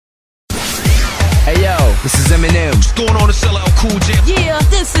Hey yo, this is Eminem. What's going on, it's LL Cool J? Yeah,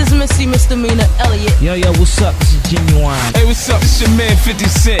 this is Missy Misdemeanor Elliott. Yo, what's up? This is Genuine. Hey, what's up? It's your man 50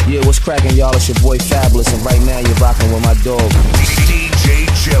 Cent. Yeah, what's cracking, y'all? It's your boy Fabulous, and right now you're rocking with my dog DJ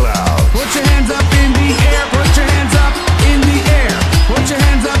Chillout. Put your hands up in the air, put your hands up in the air. Put your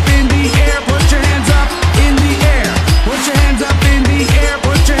hands up in the air, put your hands up in the air. Put your hands up in the air,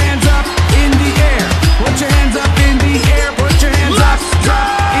 put your hands up in the air. Put your hands up in the air, put your hands up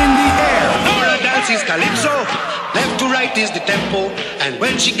in the air. Our dance is Calypso, left to right is the tempo. And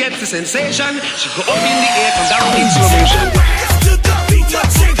when she gets the sensation, she go up in the air, come down in slow motion.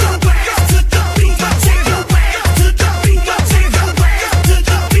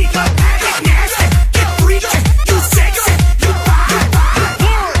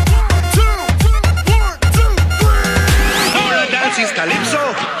 Calypso,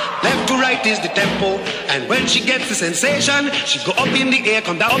 left to right is the tempo, and when she gets the sensation, she go up in the air,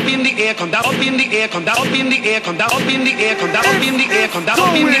 come down, up in the air, come down, up in the air, come down, up in the air, come down, up in the air, come down, up in the air, come down,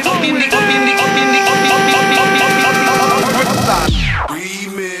 up in the, up in the, up in the, up in the,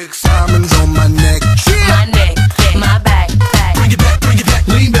 Remix. Diamonds on my neck, My neck, my back. bring it back,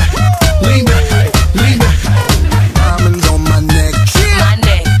 lean back, lean back, lean back. Diamonds on my neck, My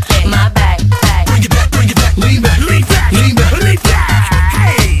neck, my back. bring it back, lean back, lean back, lean back.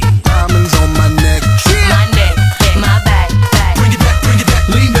 Diamonds on my neck, My neck, my back. bring it back,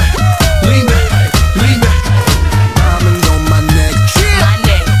 lean back, lean back, lean back. Diamonds on my neck, My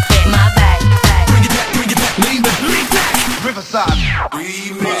neck, my back. bring it back, lean back, Riverside.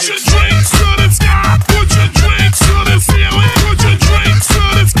 Remix. Put your drinks to the sky, put your drinks to the ceiling, put your drinks to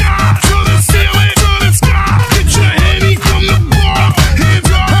the sky, to the ceiling, to the sky. Get your Henny from the bar,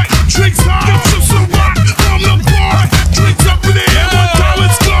 hands up, drinks high, get you some rock from the bar, drinks up in the air,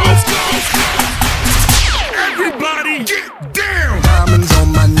 $1 go. Everybody get down. Diamonds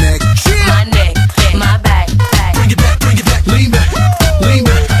on my neck, My neck, my back. bring it back, lean back, lean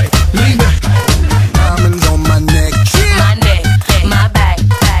back, lean back. Diamonds on my neck, My neck, my back.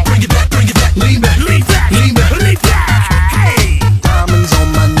 bring it back, lean back, lean back, lean back. Diamonds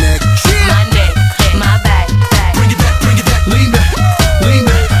on my neck, My neck, my back. bring it back, lean back, lean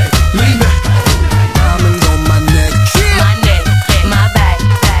back, lean back. Diamonds on my neck, My neck, my back.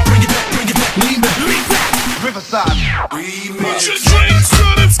 bring it back, lean back, Riverside. Remix. Put your drinks to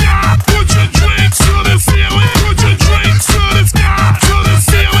the sky, put your drinks to the ceiling, put your drinks to the sky, to the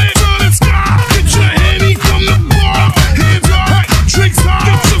ceiling, to the sky. Get your Henny from the bar, hands up, drinks high,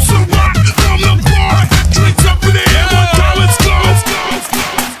 get you some rock from the bar, drinks up in the air, $1 go.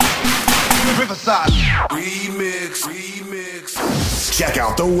 Riverside. Remix. Check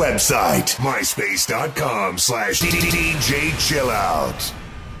out the website, myspace.com/DJ Chillout.